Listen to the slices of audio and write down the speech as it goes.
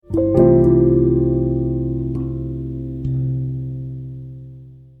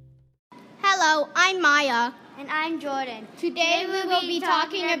Today we will be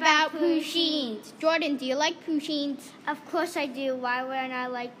talking about poutines. Jordan, do you like poutines? Of course I do. Why wouldn't I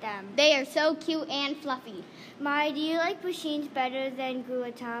like them? They are so cute and fluffy. Mai, do you like poutines better than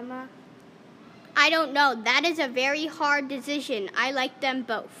gulatama? I don't know. That is a very hard decision. I like them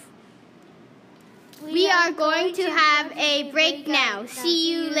both. We are going to have a break now.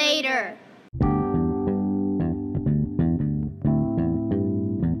 See you later.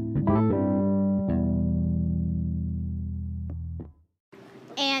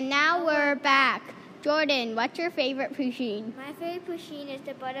 And now we're back. Jordan, what's your favorite poutine? My favorite poutine is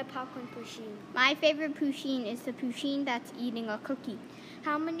the butter popcorn poutine. My favorite poutine is the poutine that's eating a cookie.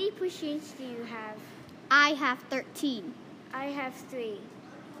 How many poutines do you have? I have 13. I have 3.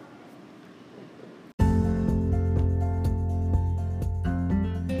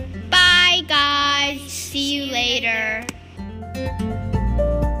 Bye, guys. See you later.